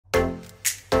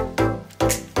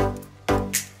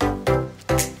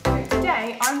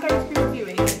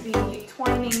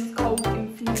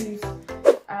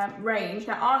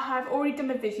Now, I have already done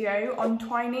a video on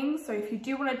Twinings, so if you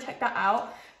do want to check that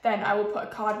out, then I will put a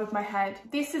card with my head.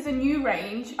 This is a new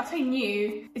range. I say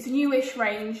new, it's a newish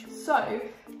range. So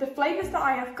the flavours that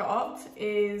I have got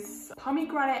is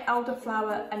Pomegranate,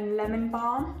 Elderflower and Lemon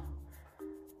Balm.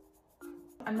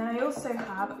 And then I also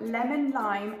have Lemon,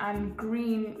 Lime and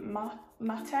Green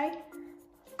Mate.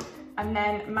 And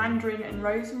then Mandarin and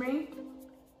Rosemary.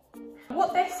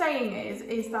 What they're saying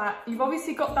is that you've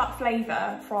obviously got that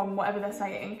flavour from whatever they're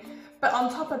saying, but on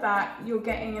top of that, you're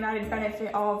getting an added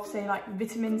benefit of, say, like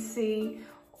vitamin C.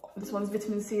 This one's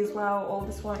vitamin C as well, or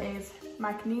this one is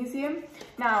magnesium.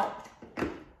 Now,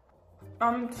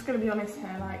 I'm just going to be honest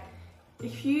here, like,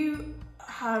 if you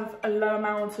have a low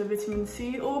amount of vitamin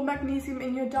C or magnesium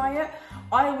in your diet,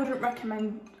 I wouldn't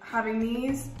recommend having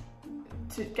these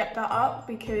to get that up,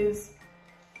 because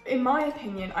in my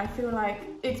opinion, I feel like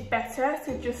it's better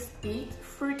to just eat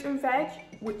fruit and veg,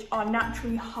 which are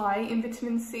naturally high in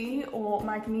vitamin C or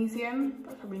magnesium.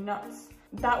 That's probably nuts.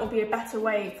 That will be a better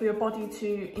way for your body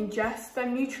to ingest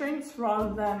them nutrients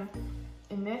rather than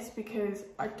in this, because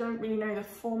I don't really know the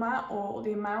format or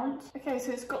the amount. Okay,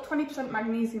 so it's got 20%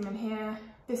 magnesium in here.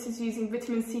 This is using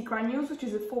vitamin C granules, which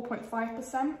is at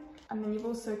 4.5%. And then you've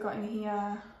also got in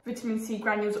here vitamin C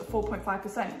granules at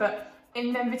 4.5%. But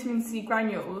in them vitamin C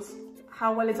granules,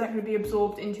 how well is that going to be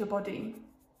absorbed into your body?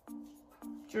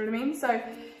 Do you know what I mean? So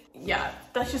yeah,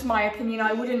 that's just my opinion.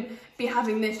 I wouldn't be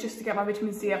having this just to get my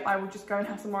vitamin C up. I would just go and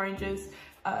have some oranges.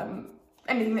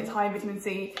 Anything that's high in vitamin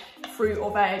C, fruit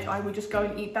or veg, I would just go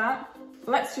and eat that.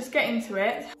 Let's just get into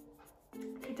it.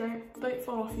 Okay, don't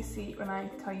fall off your seat when I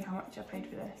tell you how much I paid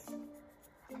for this.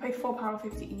 I paid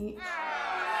 £4.50 each.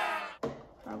 So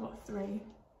I've got 3.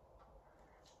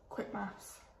 Quick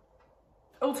maths.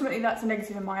 Ultimately, that's a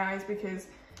negative in my eyes, because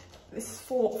this is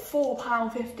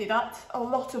 £4.50. That's a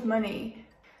lot of money.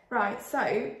 Right,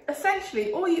 so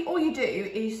essentially all you do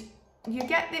is you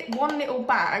get this one little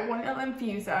bag, one little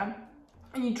infuser,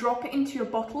 and you drop it into your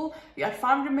bottle. You add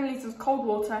 500 millilitres of cold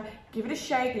water, give it a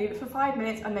shake, leave it for 5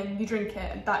 minutes, and then you drink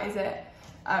it, and that is it.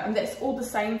 And that's all the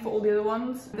same for all the other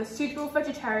ones. They're suitable for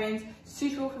vegetarians,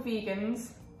 suitable for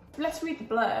vegans. Let's read the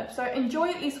blurb. So, enjoy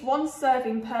at least 1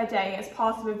 serving per day as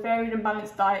part of a varied and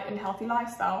balanced diet and healthy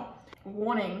lifestyle.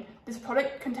 Warning, this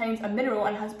product contains a mineral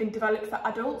and has been developed for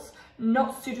adults,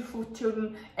 not suitable for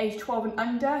children aged 12 and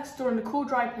under. Store in a cool,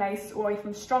 dry place away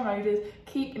from strong odours.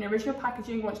 Keep in original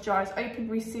packaging once jar is opened,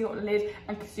 reseal the lid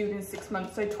and consumed in 6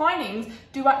 months. So Twinings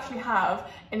do actually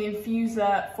have an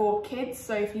infuser for kids,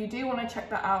 so if you do want to check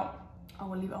that out, I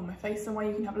will leave it on my face somewhere,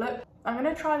 you can have a look. I'm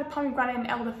going to try the Pomegranate and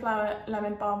Elderflower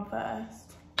Lemon Balm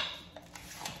first.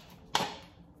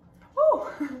 Ooh!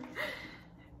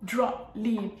 Drop,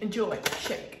 leave, enjoy,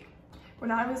 shake.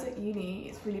 When I was at uni,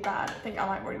 it's really bad. I think I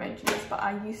might have already mentioned this, but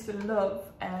I used to love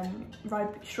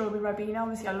strawberry Ribena.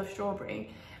 Obviously, I love strawberry.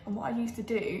 And what I used to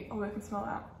do, oh, I can smell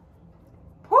that.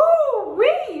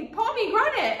 Woo-wee!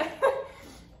 Pomegranate!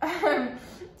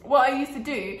 What I used to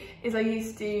do is I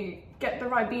used to get the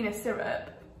Ribena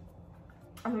syrup,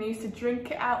 and then I used to drink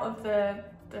it out of the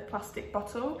plastic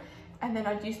bottle, and then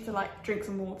I used to like drink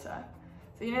some water.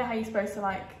 So you know how you're supposed to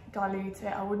like dilute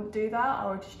it? I wouldn't do that. I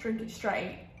would just drink it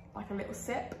straight, like a little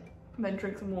sip, and then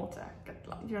drink some water.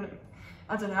 You know,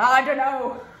 I don't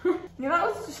know. You know, that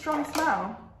was a strong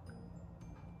smell.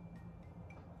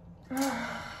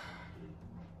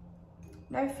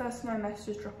 No first, no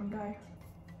messages, drop and go.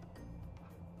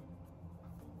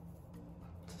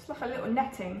 Just like a little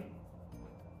netting.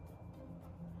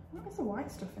 There's the white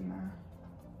stuff in there.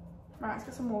 Right, let's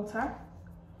get some water.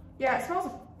 Yeah, it smells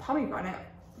of pomegranate.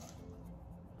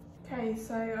 Okay,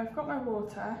 so I've got my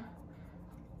water,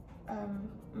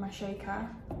 my shaker.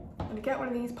 I'm gonna get one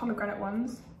of these pomegranate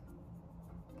ones,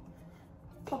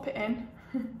 pop it in,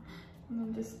 and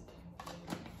then just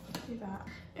do that.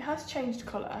 It has changed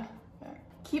colour. Yeah.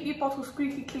 Keep your bottle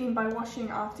squeaky clean by washing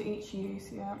after each use,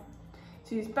 yeah.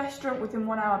 So it's best drunk within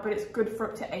 1 hour, but it's good for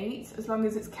up to 8, as long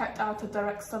as it's kept out of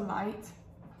direct sunlight.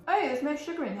 Oh, there's no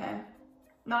sugar in here.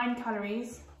 9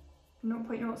 calories,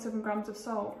 0.07 grams of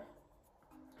salt.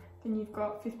 Then you've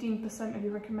got 15% of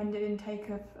your recommended intake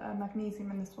of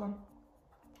magnesium in this one.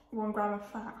 1 gram of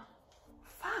fat.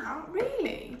 Fat?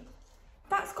 Really?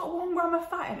 That's got 1 gram of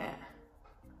fat in it?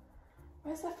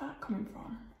 Where's the fat coming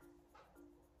from?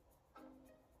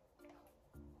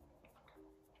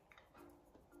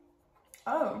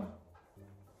 Oh.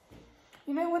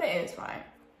 You know what it is, right?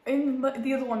 In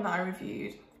the other one that I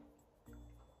reviewed,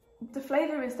 the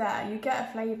flavour is there, you get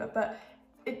a flavour, but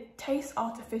it tastes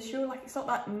artificial. Like, it's not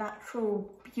that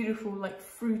natural, beautiful, like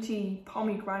fruity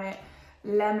pomegranate,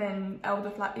 lemon,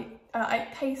 elderflower.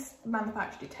 It tastes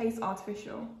manufactured, it tastes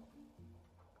artificial.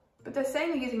 But they're saying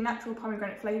they're using natural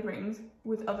pomegranate flavourings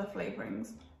with other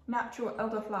flavourings. Natural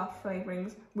elderflower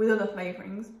flavourings with other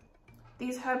flavourings.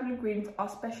 These herbal ingredients are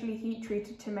specially heat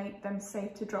treated to make them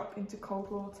safe to drop into cold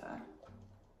water.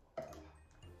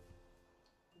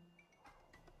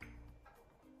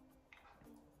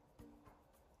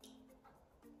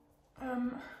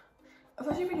 It's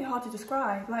actually really hard to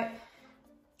describe. Like,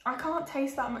 I can't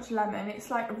taste that much lemon. It's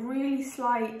like a really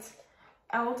slight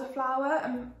elderflower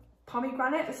and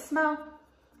pomegranate. It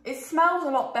smells a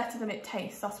lot better than it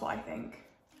tastes, that's what I think.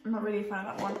 I'm not really a fan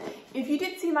of that one. If you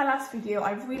did see my last video,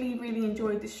 I really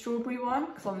enjoyed the strawberry one,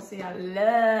 because obviously I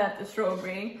love the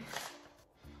strawberry.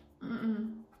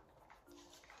 I'm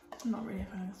not really a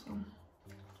fan of this one.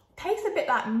 Tastes a bit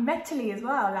like metally as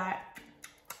well, like,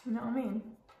 you know what I mean?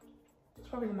 It's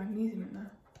probably the magnesium in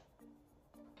there.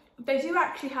 They do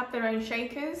actually have their own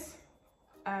shakers,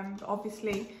 but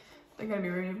obviously they're going to be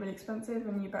really expensive,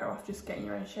 and you're better off just getting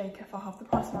your own shaker for half the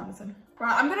price of Amazon.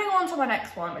 Right, I'm going to go on to my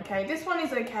next one, okay? This one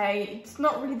is okay. It's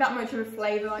not really that much of a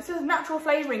flavour. It says natural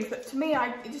flavourings, but to me,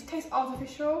 it just tastes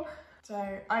artificial.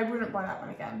 So I wouldn't buy that one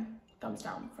again. Thumbs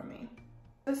down from me.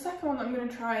 The second one that I'm going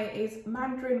to try is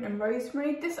Mandarin and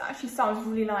Rosemary. This actually sounds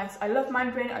really nice. I love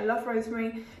Mandarin, I love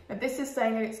Rosemary. Now this is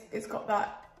saying it's got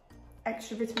that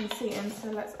extra vitamin C in, so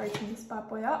let's open this bad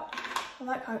boy up. I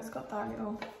like how it's got that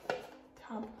little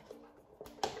tab.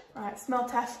 Right, smell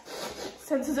test.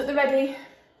 Sensors at the ready.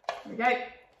 Here we go.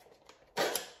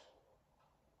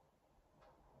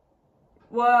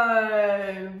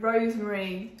 Whoa,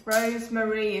 rosemary.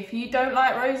 Rosemary. If you don't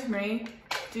like rosemary,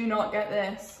 do not get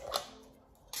this.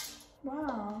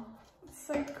 Wow, it's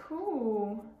so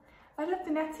cool. I love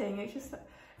the netting.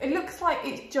 It looks like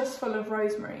it's just full of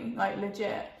rosemary, like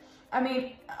legit. I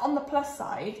mean, on the plus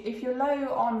side, if you're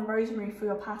low on rosemary for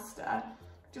your pasta,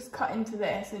 just cut into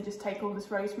this and just take all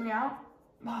this rosemary out.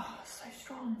 Oh, so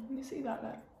strong. Can you see that,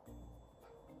 look?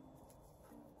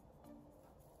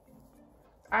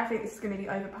 I think this is going to be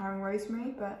overpowering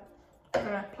rosemary, but I'm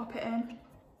going to plop it in.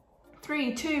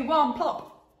 3, 2, 1, plop.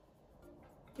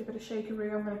 Give it a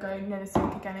shakeroo. I'm going to go near the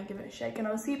sink again and give it a shake, and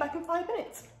I'll see you back in 5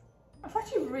 minutes. That's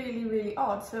actually really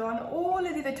odd. So on all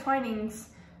of the other Twinings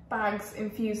bags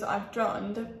infused that I've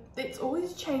done, it's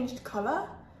always changed colour,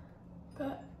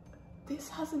 but this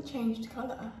hasn't changed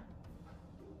colour.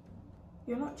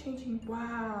 You're not changing.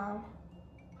 Wow.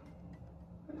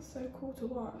 That's so cool to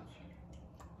watch.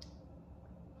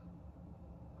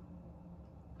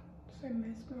 So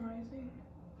mesmerising.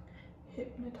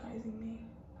 Hypnotising me.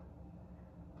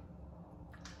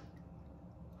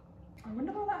 I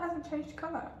wonder why that hasn't changed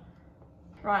colour.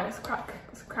 Right, let's crack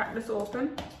this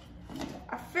open.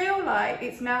 I feel like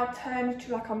it's now turned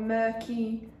to like a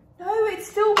murky... No, it's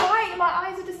still white. My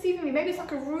eyes are deceiving me. Maybe it's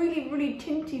like a really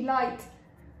tinty light.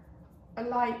 A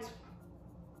light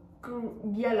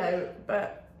yellow,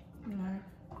 but no.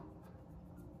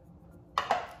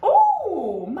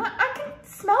 Oh, I can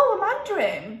smell the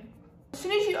mandarin. As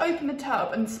soon as you open the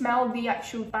tub and smell the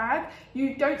actual bag,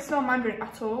 you don't smell mandarin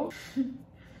at all.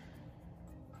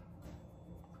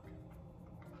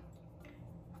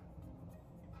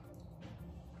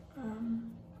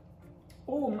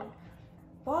 Oh my,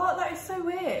 what? That is so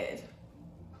weird.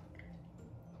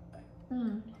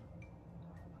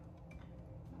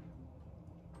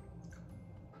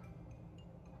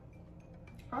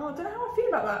 Oh, I don't know how I feel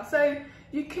about that. So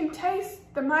you can taste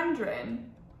the mandarin.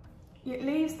 It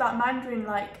leaves that mandarin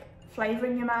like flavour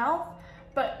in your mouth,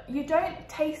 but you don't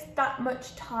taste that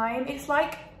much thyme. It's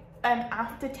like an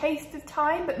aftertaste of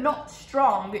thyme, but not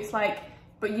strong. It's like,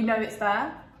 but you know it's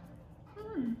there.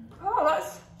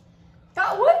 Oh,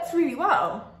 that works really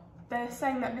well. They're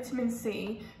saying that vitamin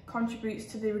C contributes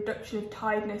to the reduction of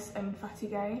tiredness and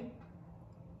fatigue.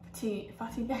 Fatigue.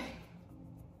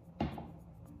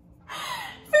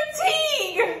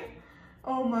 Fatigue!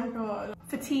 Oh my god.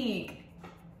 Fatigue.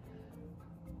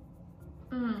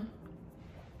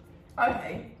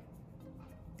 Okay.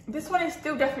 This one is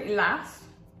still definitely last.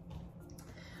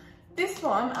 This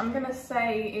one, I'm gonna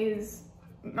say is,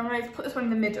 I'm gonna put this one in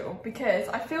the middle because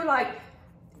I feel like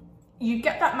you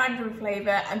get that mandarin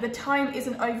flavour and the thyme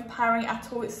isn't overpowering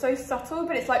at all. It's so subtle,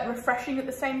 but it's like refreshing at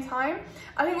the same time.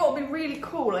 I think what would be really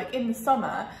cool, like in the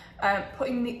summer,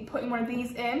 putting one of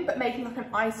these in, but making like an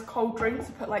ice cold drink.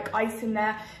 So put like ice in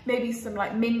there, maybe some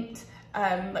like mint,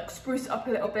 like spruce it up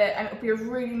a little bit, and it would be a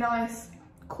really nice,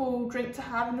 cool drink to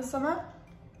have in the summer.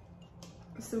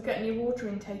 Still getting your water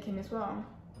intake in as well.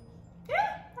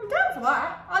 Yeah, I'm down for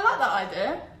that. I like that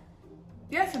idea.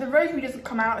 Yeah, so the rosemary doesn't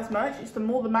come out as much, it's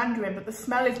more the mandarin, but the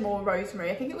smell is more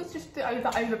rosemary. I think it was just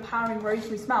that overpowering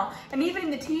rosemary smell. And even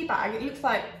in the tea bag, it looks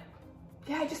like,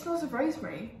 yeah, it just smells of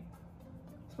rosemary.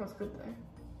 Smells good though.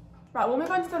 Right, we'll move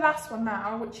on to the last one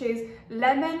now, which is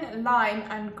lemon, lime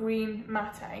and green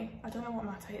mate. I don't know what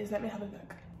mate is, let me have a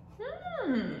look.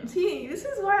 See, this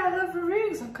is why I love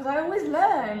reviews, because I always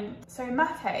learn. So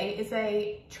mate is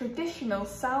a traditional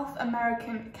South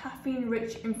American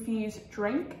caffeine-rich infused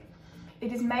drink.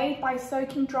 It is made by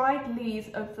soaking dried leaves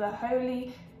of the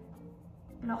holly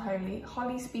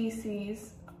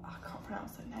species, I can't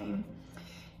pronounce that name,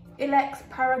 Ilex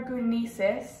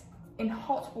paragunesis, in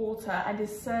hot water and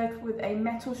is served with a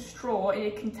metal straw in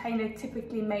a container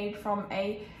typically made from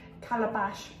a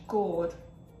calabash gourd.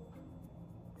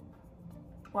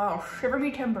 Wow, shiver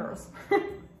me timbers.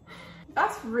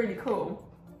 That's really cool.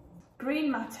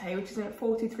 Green mate, which is in at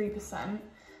 43%,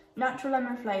 natural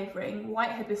lemon flavouring,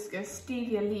 white hibiscus,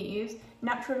 stevia leaves,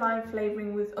 natural lime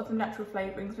flavouring with other natural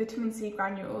flavourings, vitamin C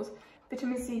granules.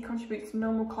 Vitamin C contributes to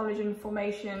normal collagen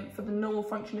formation for the normal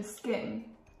function of skin.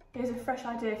 Here's a fresh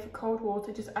idea for cold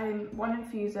water, just adding 1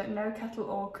 infuser, no kettle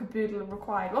or caboodle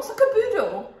required. What's a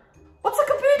caboodle? What's a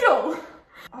caboodle?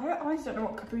 I honestly don't know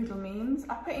what caboodle means.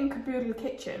 I put in caboodle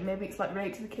kitchen, maybe it's like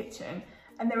related to the kitchen,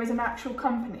 and there is an actual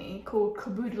company called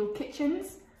Caboodle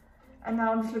Kitchens, and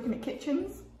now I'm just looking at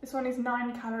kitchens. This one is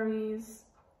 9 calories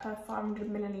per 500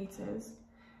 millilitres.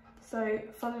 So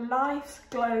for life's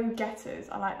glow getters,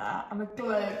 I like that. I'm a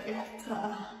glow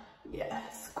getter.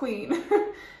 Yes, queen.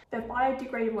 They're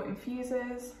biodegradable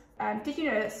infusers. Did you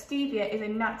know that stevia is a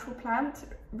natural plant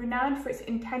renowned for its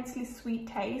intensely sweet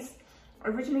taste?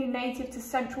 Originally native to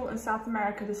Central and South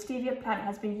America, the stevia plant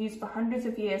has been used for hundreds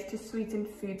of years to sweeten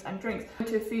foods and drinks. I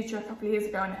went to a food show a couple of years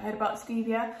ago and I heard about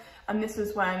stevia, and this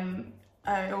is when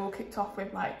it all kicked off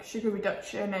with like sugar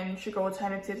reduction and sugar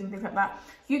alternatives and things like that.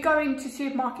 You go into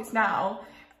supermarkets now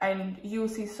and you'll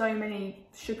see so many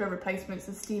sugar replacements,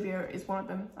 and stevia is one of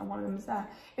them, and one of them is there.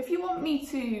 If you want me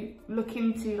to look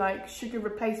into like sugar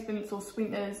replacements or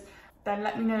sweeteners, then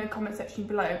let me know in the comment section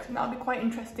below, because that'll be quite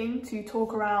interesting to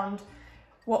talk around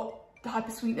what type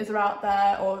of sweeteners are out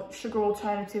there, or sugar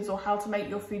alternatives, or how to make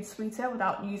your food sweeter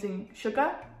without using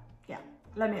sugar. Yeah,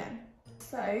 let me know.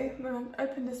 So I'm gonna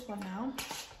open this one now.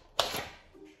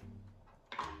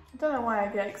 I don't know why I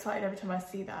get excited every time I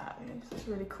see that. You know, it's just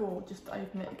really cool just to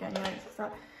open it again. You know, it's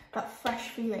that fresh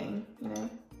feeling. You know,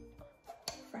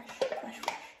 fresh.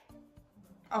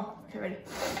 Oh, okay, ready.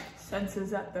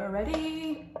 Sensors up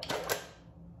already.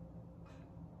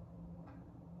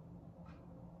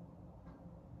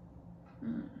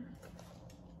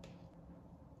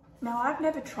 Now, I've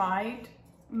never tried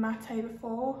mate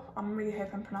before. I'm really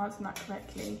hoping I'm pronouncing that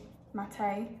correctly.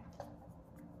 Mate.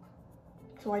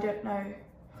 So I don't know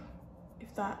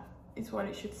if that is what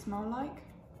it should smell like.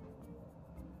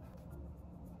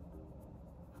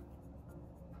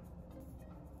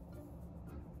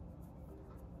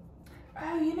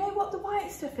 Oh, you know what the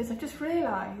white stuff is? I've just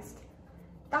realised.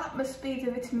 That must be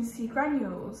the vitamin C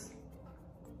granules.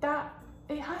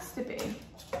 It has to be.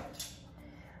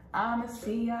 I'm a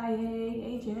CIA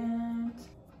agent.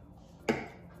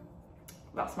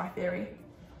 That's my theory.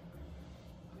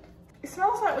 It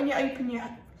smells like when you open your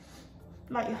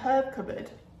herb cupboard,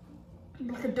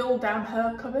 like a dull down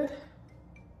herb cupboard.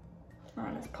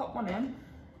 Alright, let's pop one in.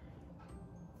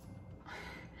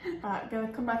 Alright, gonna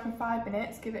come back in 5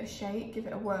 minutes, give it a shake, give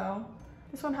it a whirl.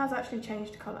 This one has actually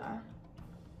changed colour.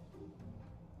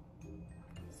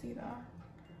 See that?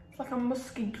 It's like a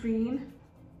musky green.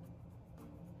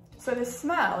 So the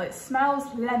smell, it smells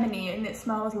lemony and it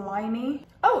smells limey.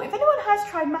 Oh, if anyone has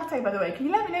tried mate, by the way, can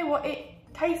you let me know what it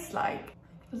tastes like?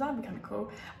 Because that'd be kind of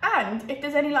cool. And if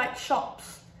there's any like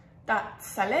shops that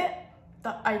sell it,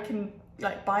 that I can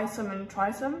like buy some and try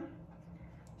some.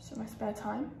 Just in my spare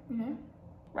time, you know.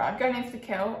 Right, I'm going in for the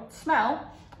kill.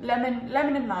 Smell, lemon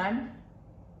and lime.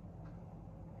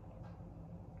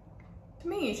 To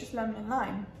me, it's just lemon and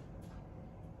lime.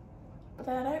 But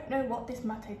then I don't know what this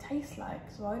mate tastes like,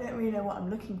 so I don't really know what I'm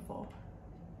looking for.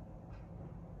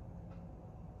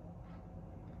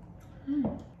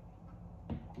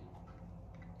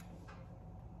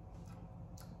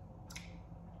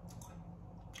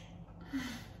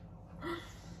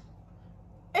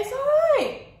 It's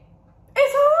alright!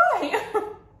 It's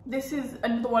alright! This is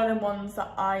another one of the ones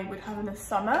that I would have in the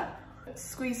summer.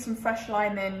 Squeeze some fresh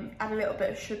lime in, add a little bit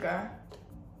of sugar,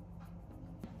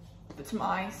 put some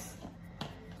ice.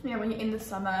 You know, when you're in the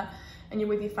summer and you're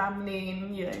with your family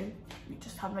and, you know, you're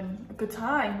just having a good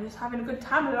time. You're just having a good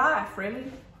time of life,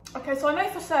 really. Okay, so I know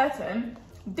for certain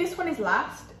this one is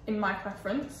last in my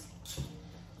preference.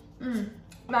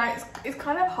 Now, it's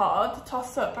kind of hard to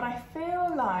toss up, but I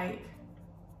feel like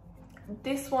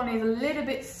this one is a little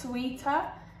bit sweeter,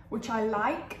 which I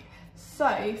like.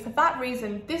 So for that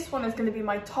reason, this one is going to be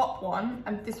my top one,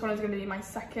 and this one is going to be my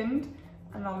second,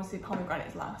 and obviously pomegranate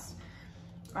is last.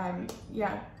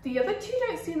 Yeah, the other two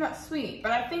don't seem that sweet,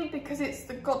 but I think because it's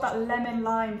got that lemon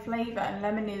lime flavour, and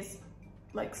lemon is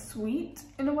like sweet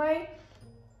in a way,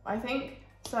 I think.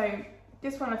 So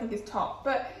this one I think is top.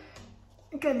 But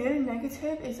again, the only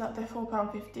negative is that they're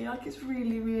 £4.50. Like, it's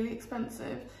really, really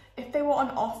expensive. If they were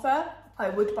on offer, I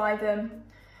would buy them.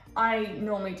 I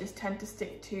normally just tend to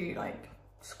stick to like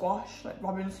squash, like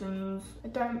Robinson's. I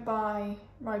don't buy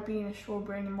Ribena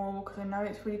strawberry anymore because I know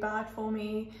it's really bad for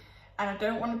me, and I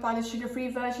don't want to buy the sugar-free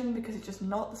version because it's just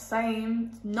not the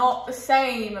same. It's not the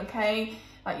same, okay?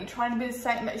 Like, you're trying to be the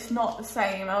same, but it's not the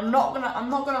same, and I'm not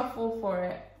gonna fall for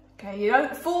it. Okay, you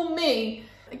don't fool me.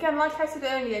 Again, like I said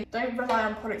earlier, don't rely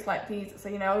on products like these that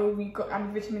say, you know, oh, you've got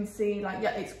vitamin C. Like,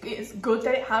 yeah, it's good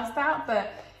that it has that,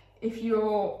 but if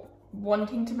you're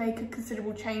wanting to make a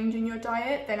considerable change in your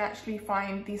diet, then actually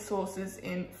find these sources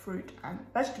in fruit and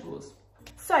vegetables.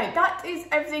 So that is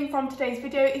everything from today's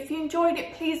video. If you enjoyed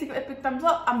it, please give it a big thumbs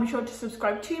up, and be sure to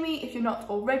subscribe to me if you're not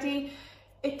already.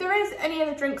 If there is any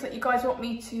other drinks that you guys want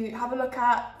me to have a look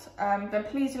at, then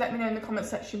please do let me know in the comment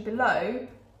section below.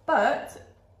 But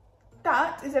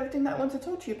that is everything that I want to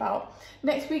talk to you about.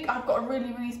 Next week I've got a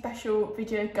really, really special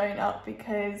video going up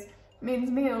because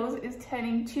Minsmeals is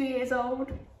turning 2 years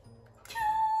old.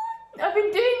 I've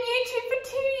been doing YouTube for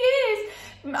 2 years.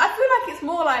 I feel like it's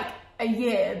more like a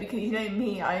year because, you know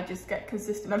me, I just get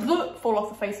consistent. I fall off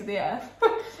the face of the earth.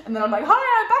 And then I'm like, hi,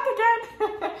 I'm back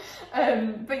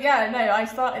again. But yeah, no, I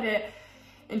started it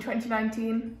in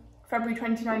 2019, February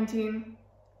 2019.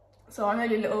 So I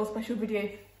made a little special video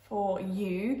for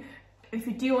you. If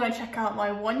you do want to check out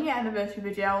my 1 year anniversary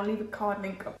video, I'll leave a card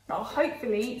link up. I'll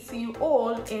hopefully see you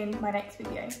all in my next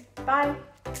video. Bye.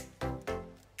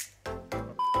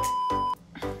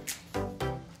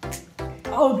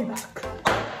 I'll be back.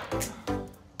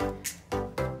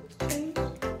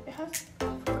 It has.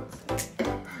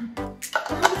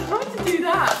 I was trying to do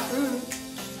that.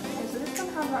 Okay, so this one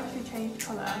has actually changed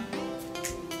colour.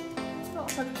 Not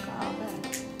so far.